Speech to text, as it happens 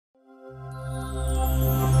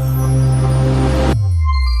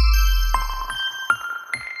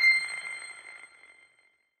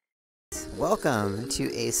Welcome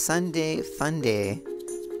to a Sunday Fun Day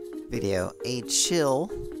video. A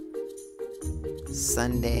chill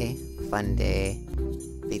Sunday Fun Day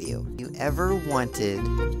video. You ever wanted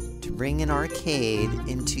to bring an arcade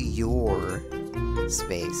into your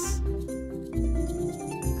space?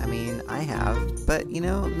 I mean, I have, but you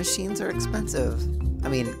know, machines are expensive. I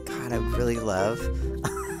mean, God, I really love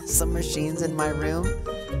some machines in my room,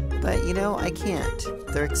 but you know, I can't.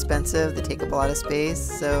 They're expensive, they take up a lot of space,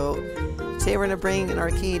 so today we're gonna bring an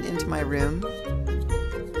arcade into my room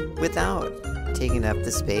without taking up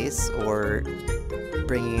the space or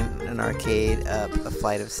bringing an arcade up a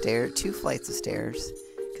flight of stairs, 2 flights of stairs,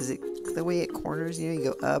 because the way it corners, you know, you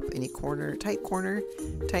go up and you corner, tight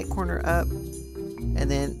corner up,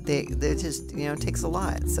 and then they just, you know, it takes a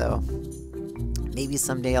lot. So maybe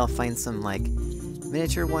someday I'll find some like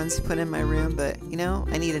miniature ones to put in my room, but you know,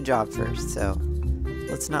 I need a job first, so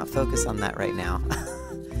let's not focus on that right now.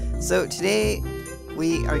 So today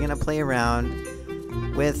we are gonna play around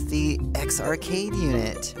with the Arcade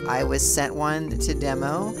unit. I was sent one to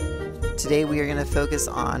demo. Today we are gonna focus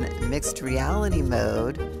on mixed reality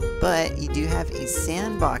mode, but you do have a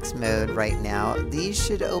sandbox mode right now. These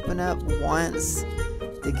should open up once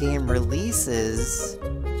the game releases,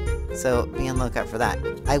 so be on the lookout for that.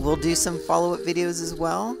 I will do some follow-up videos as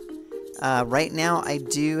well. Right now I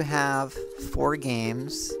do have 4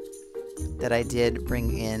 games that I did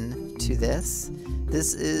bring in to this.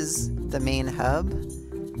 This is the main hub.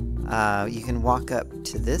 You can walk up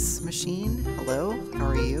to this machine. Hello, how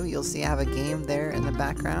are you? You'll see I have a game there in the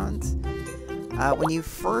background. When you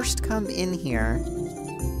first come in here,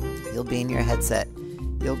 you'll be in your headset.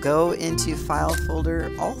 You'll go into file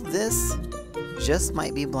folder. All this just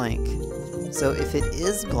might be blank. So if it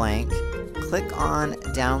is blank, click on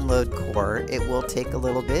download core. It will take a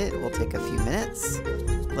little bit. It will take a few minutes.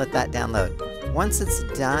 Let that download. Once it's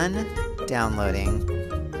done downloading,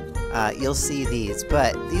 you'll see these,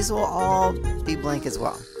 but these will all be blank as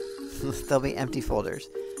well. They'll be empty folders.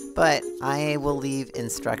 But I will leave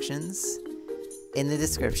instructions in the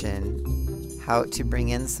description how to bring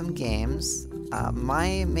in some games.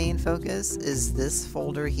 My main focus is this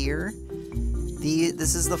folder here.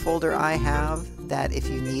 This is the folder I have that if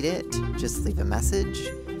you need it, just leave a message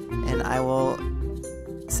and I will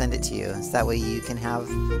send it to you. So that way you can have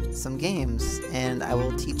some games and I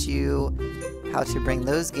will teach you how to bring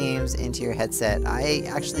those games into your headset. I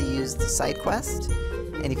actually used the side quest,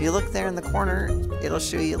 and if you look there in the corner, it'll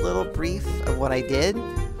show you a little brief of what I did,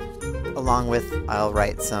 along with I'll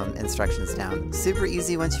write some instructions down. Super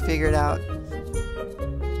easy once you figure it out,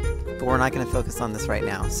 but we're not going to focus on this right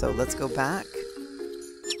now. So let's go back.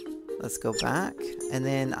 Let's go back, and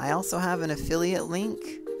then I also have an affiliate link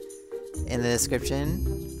in the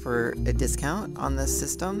description for a discount on this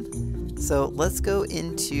system. So let's go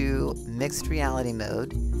into mixed reality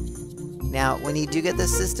mode. Now when you do get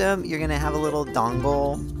this system, you're gonna have a little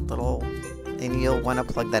dongle, and you'll want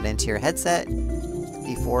to plug that into your headset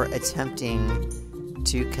before attempting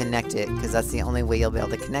to connect it, because that's the only way you'll be able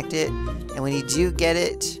to connect it. And when you do get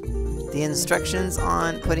it, the instructions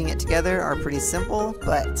on putting it together are pretty simple,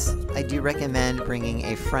 but I do recommend bringing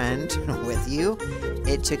a friend with you.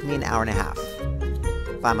 It took me an hour and a half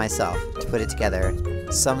by myself to put it together.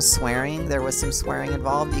 Some swearing, there was some swearing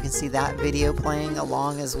involved. You can see that video playing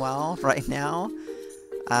along as well right now.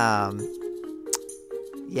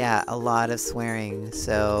 Yeah, a lot of swearing,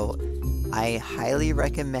 so I highly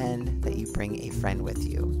recommend that you bring a friend with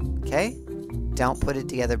you, okay? Don't put it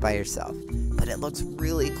together by yourself. But it looks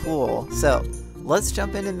really cool. So let's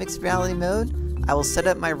jump into mixed reality mode. I will set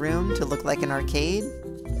up my room to look like an arcade,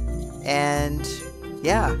 and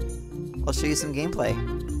yeah, I'll show you some gameplay.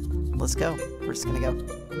 Let's go. We're just gonna go.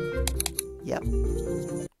 Yep.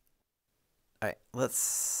 Alright,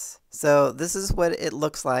 so this is what it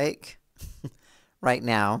looks like right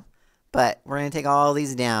now, but we're gonna take all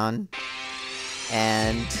these down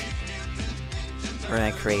and we're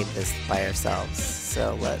gonna create this by ourselves.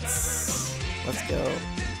 So let's go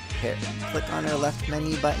here. Click on our left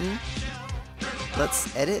menu button.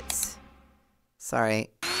 Let's edit. Sorry.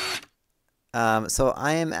 So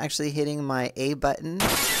I am actually hitting my A button,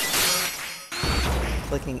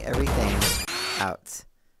 clicking everything out.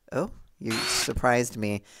 Oh, you surprised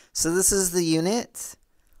me. So this is the unit.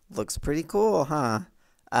 Looks pretty cool, huh?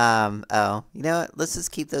 Oh, you know what? Let's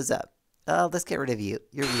just keep those up. Oh, let's get rid of you.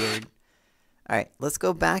 You're weird. Alright, let's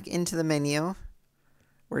go back into the menu.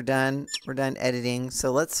 We're done editing,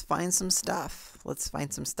 so let's find some stuff.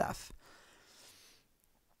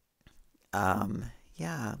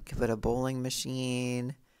 Yeah, give it a bowling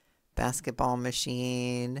machine, basketball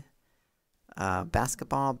machine,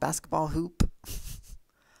 basketball hoop.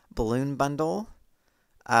 balloon bundle.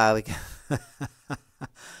 We can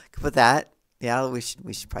put that. Yeah, we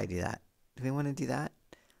should probably do that. Do we want to do that?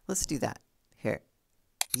 Let's do that. Here.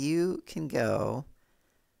 You can go.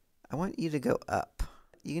 I want you to go up.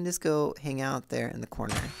 You can just go hang out there in the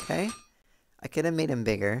corner, okay? I could have made him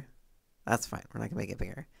bigger. That's fine. We're not going to make it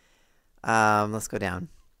bigger. Let's go down.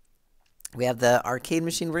 We have the arcade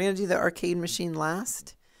machine. We're going to do the arcade machine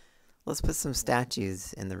last. Let's put some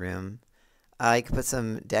statues in the room. You can put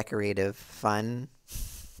some decorative fun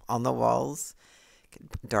on the walls.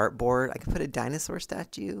 Dartboard. I could put a dinosaur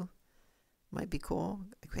statue. Might be cool.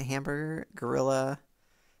 A hamburger, gorilla,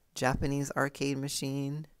 Japanese arcade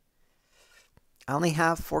machine. I only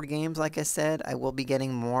have 4 games, like I said. I will be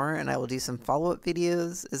getting more, and I will do some follow-up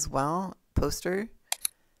videos as well. Poster.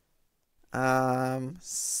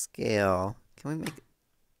 Scale. Can we make...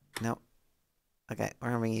 No. Okay, we're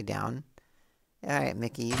going to bring you down. Alright,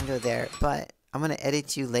 Mickey, you can go there. But I'm going to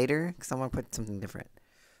edit you later, because I want to put something different.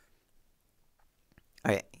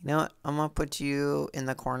 Alright, you know what? I'm going to put you in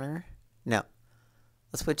the corner. No.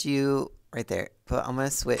 Let's put you right there. But I'm going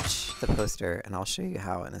to switch the poster, and I'll show you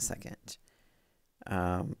how in a second.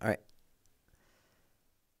 Alright.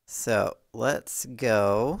 So, let's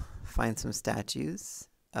go find some statues.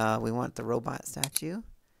 We want the robot statue.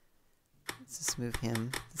 Let's just move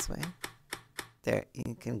him this way. There,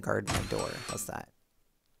 you can guard my door. How's that?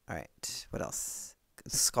 Alright, what else?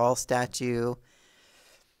 Skull statue.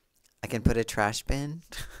 I can put a trash bin.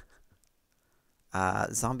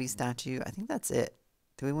 Zombie statue. I think that's it.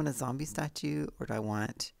 Do we want a zombie statue, or do I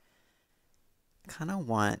want... I kind of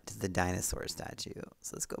want the dinosaur statue.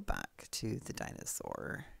 So let's go back to the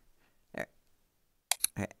dinosaur. There.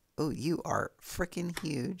 Alright. Oh, you are freaking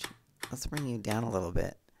huge. Let's bring you down a little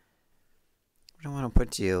bit. Where do I want to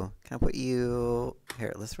put you? Can I put you...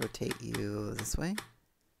 Here, let's rotate you this way.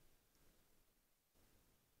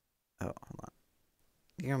 Oh, hold on.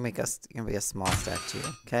 You're gonna be a small statue,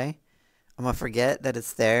 okay? I'm gonna forget that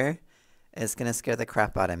it's there. It's gonna scare the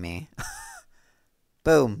crap out of me.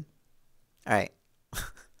 Boom. Alright.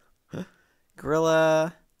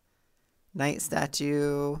 Gorilla. Knight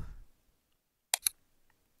statue.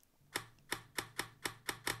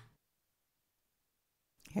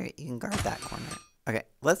 Here, you can guard that corner. Okay,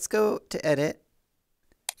 let's go to edit.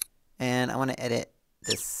 And I want to edit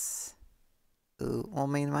this. Ooh, well, I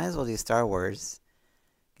mean, might as well do Star Wars.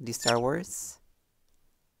 Can do Star Wars.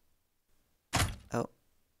 Oh,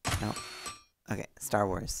 no. Okay, Star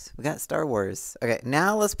Wars. We got Star Wars. Okay,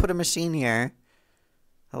 now let's put a machine here.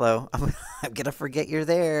 Hello. I'm gonna forget you're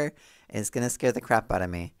there. And it's gonna scare the crap out of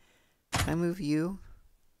me. Can I move you?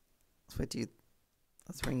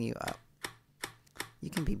 Let's bring you up. You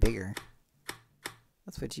can be bigger.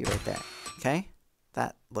 Let's put you right there. Okay?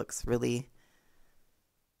 That looks really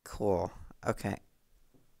cool. Okay.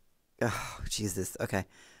 Oh, Jesus. Okay.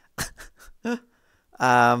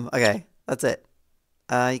 Okay. That's it.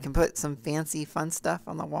 You can put some fancy fun stuff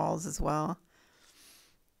on the walls as well.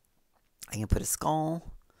 I can put a skull.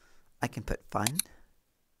 I can put fun.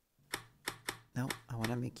 No, I want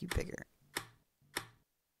to make you bigger.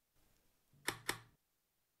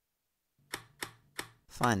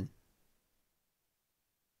 Fun.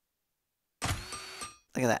 Look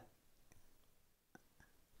at that.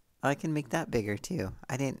 I can make that bigger too.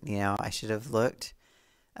 I didn't, I should have looked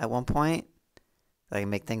at one point. I can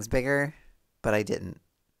make things bigger, but I didn't.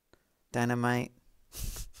 Dynamite.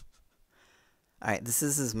 Alright, this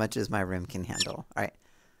is as much as my room can handle. Alright,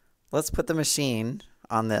 let's put the machine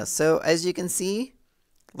on this. So as you can see,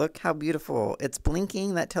 look how beautiful. It's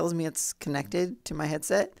blinking. That tells me it's connected to my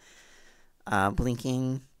headset.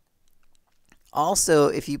 Blinking. Also,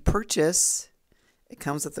 if you purchase, it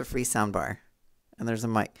comes with a free soundbar. And there's a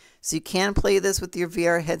mic. So you can play this with your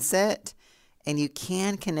VR headset, and you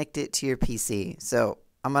can connect it to your PC. So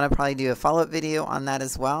I'm going to probably do a follow-up video on that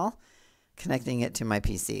as well, connecting it to my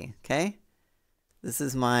PC, okay? This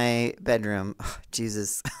is my bedroom. Oh,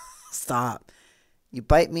 Jesus, stop. You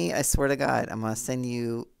bite me, I swear to God, I'm going to send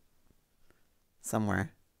you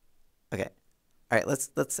somewhere. Okay. All right,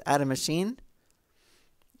 let's add a machine.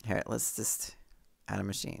 Here, let's just add a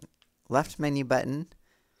machine. Left menu button.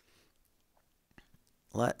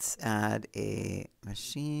 Let's add a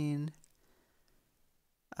machine.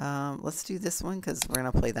 Let's do this one because we're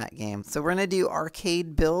going to play that game. So we're going to do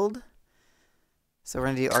arcade build.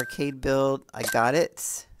 I got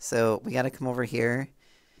it. So we got to come over here.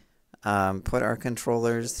 Put our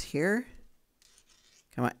controllers here.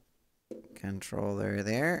 Come on. Controller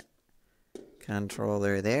there.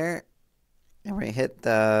 Controller there. And we're going to hit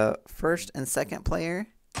the first and second player.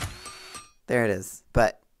 There it is.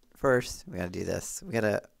 But first, we got to do this. We got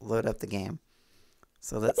to load up the game.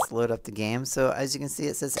 So let's load up the game. So as you can see,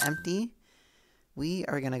 it says empty. We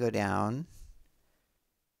are gonna go down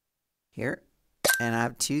here. And I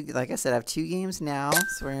have two, like I said, I have 2 games now.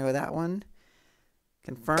 So we're gonna go with that one.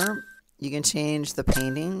 Confirm. You can change the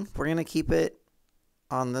painting. We're gonna keep it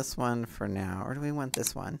on this one for now. Or do we want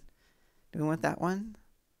this one? Do we want that one?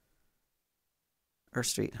 Or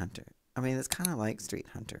Street Hunter? I mean, it's kind of like Street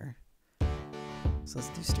Hunter. So let's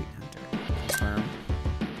do Street Hunter. Confirm.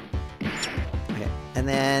 Okay. And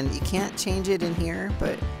then you can't change it in here,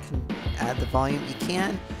 but you can add the volume. You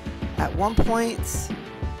can. At one point,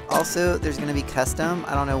 also, there's going to be custom.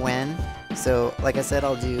 I don't know when. So, like I said,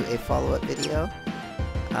 I'll do a follow-up video.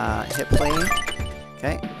 Hit play.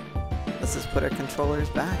 Okay. Let's just put our controllers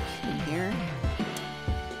back in here.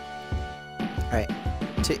 Alright.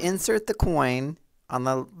 To insert the coin on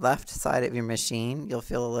the left side of your machine, you'll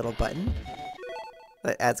feel a little button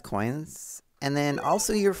that adds coins. And then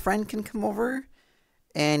also your friend can come over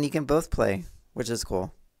and you can both play, which is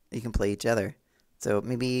cool. You can play each other. So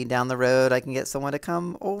maybe down the road I can get someone to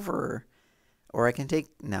come over. Or I can take...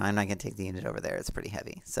 No, I'm not going to take the unit over there. It's pretty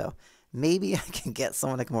heavy. So maybe I can get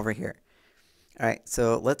someone to come over here. Alright,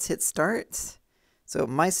 so let's hit start. So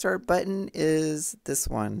my start button is this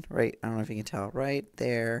one, right? I don't know if you can tell. Right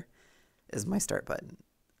there is my start button.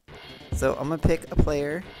 So I'm going to pick a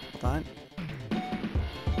player. Hold on.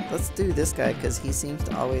 Let's do this guy because he seems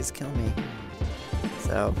to always kill me.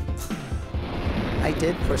 So I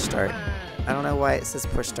did push start. I don't know why it says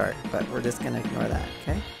push start, but we're just going to ignore that,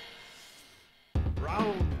 okay?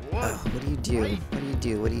 Oh, what do you do? What do you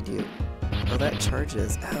do? What do you do? Oh, that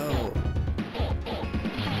charges. Oh.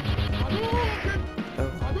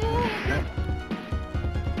 Oh.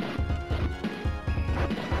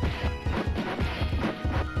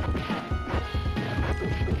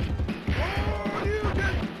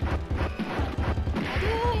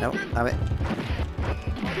 No. Nope, have it.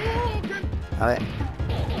 Have it.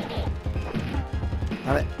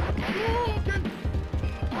 Have it.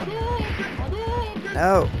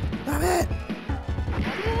 No! Stop it!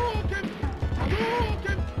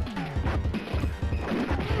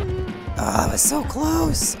 Oh, that was so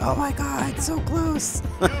close! Oh my god, so close!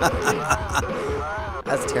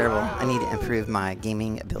 That's terrible. I need to improve my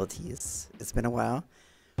gaming abilities. It's been a while.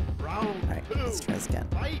 Alright, let's try this again.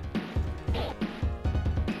 Alright,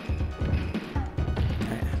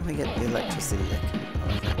 how do I get the electricity that can...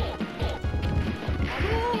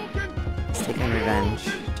 It's taking revenge.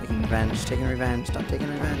 Taking revenge. Taking revenge. Stop taking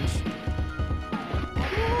revenge.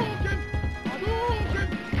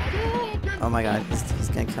 Oh my god, he's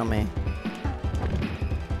gonna kill me.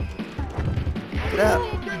 Get up!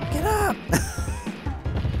 Get up!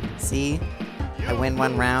 See? I win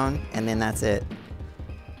one round, and then that's it.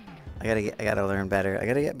 I gotta learn better. I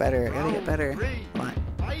gotta get better. I gotta get better. Come on.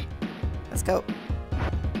 Let's go.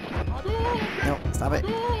 No, stop it.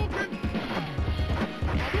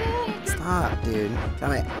 Stop, dude.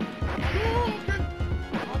 Come it.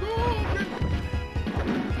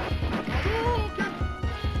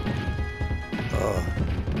 Oh.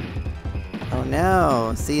 Oh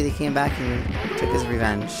no. See, they came back and took his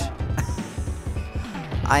revenge.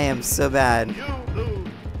 I am so bad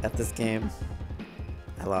at this game.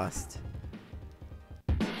 I lost.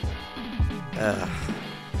 Ugh.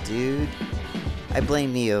 Dude. I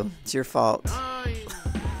blame you. It's your fault.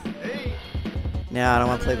 No, I don't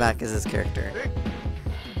want to play back as this character.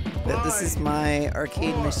 But this is my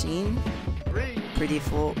arcade machine. Pretty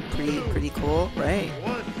cool, right?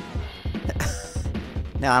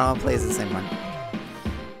 No, I don't want to play as the same one.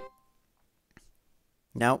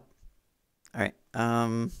 Nope. Alright,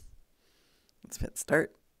 let's hit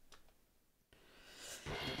start.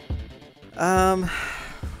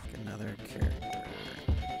 Another character.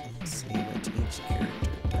 Let's see what each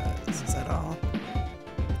character does. Is that all?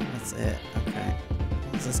 That's it. Okay.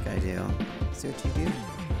 What does this guy do? See what you do?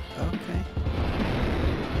 Okay.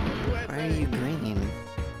 Why are you green?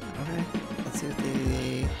 Okay. Let's see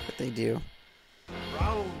what they do.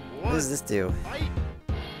 What does this do?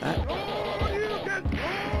 That. Oh,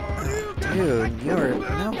 dude, you're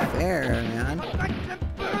no fair, man.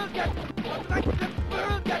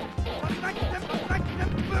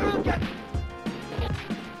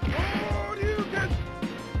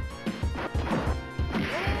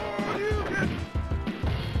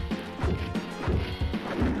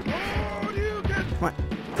 Come on,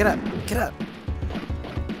 get up, get up.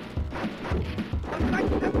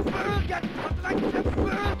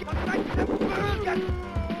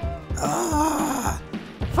 Ah,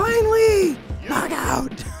 finally!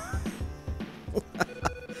 Knockout!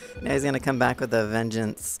 Now he's gonna come back with a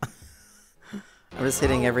vengeance. I'm just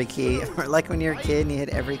hitting every key. Like when you're a kid and you hit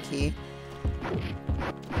every key.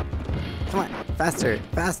 Faster,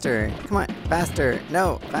 faster. Come on, faster.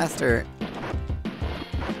 No, faster.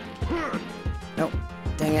 No,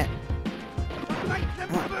 dang it. Come on,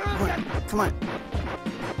 come on, come on.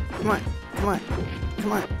 Come on, come on,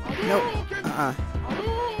 come on. No,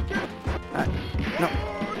 no.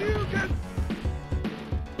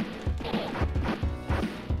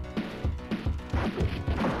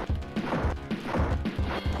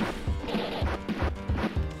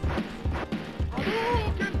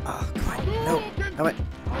 Oh, come on, no, come on.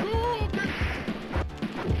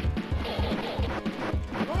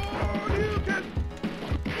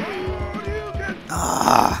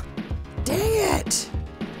 Ah, dang it!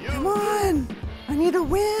 Come on, I need a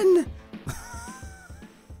win.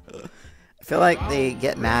 I feel like they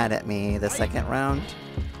get mad at me the second round.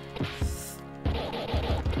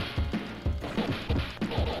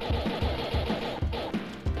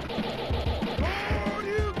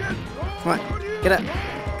 Come on, get up.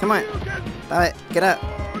 Come on. Stop it. Get up.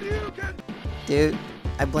 Dude,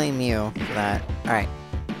 I blame you for that. Alright.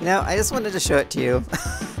 You know, I just wanted to show it to you.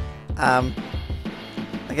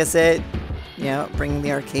 Like I said, you know, bringing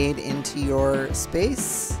the arcade into your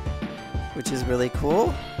space, which is really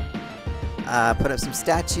cool. Put up some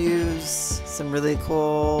statues, some really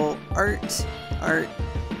cool art,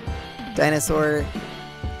 dinosaur,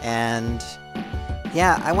 and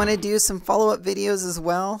yeah, I want to do some follow-up videos as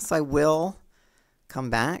well, so I will come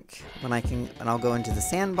back when I can, and I'll go into the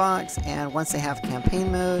sandbox, and once I have campaign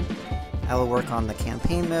mode, I will work on the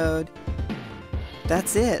campaign mode.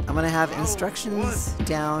 That's it. I'm going to have instructions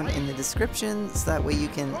down in the description, so that way you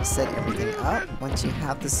can set everything up once you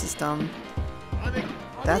have the system.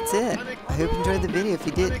 That's it. I hope you enjoyed the video. If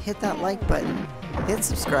you did, hit that like button, hit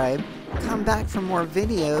subscribe, come back for more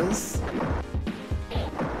videos.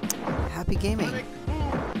 Happy gaming.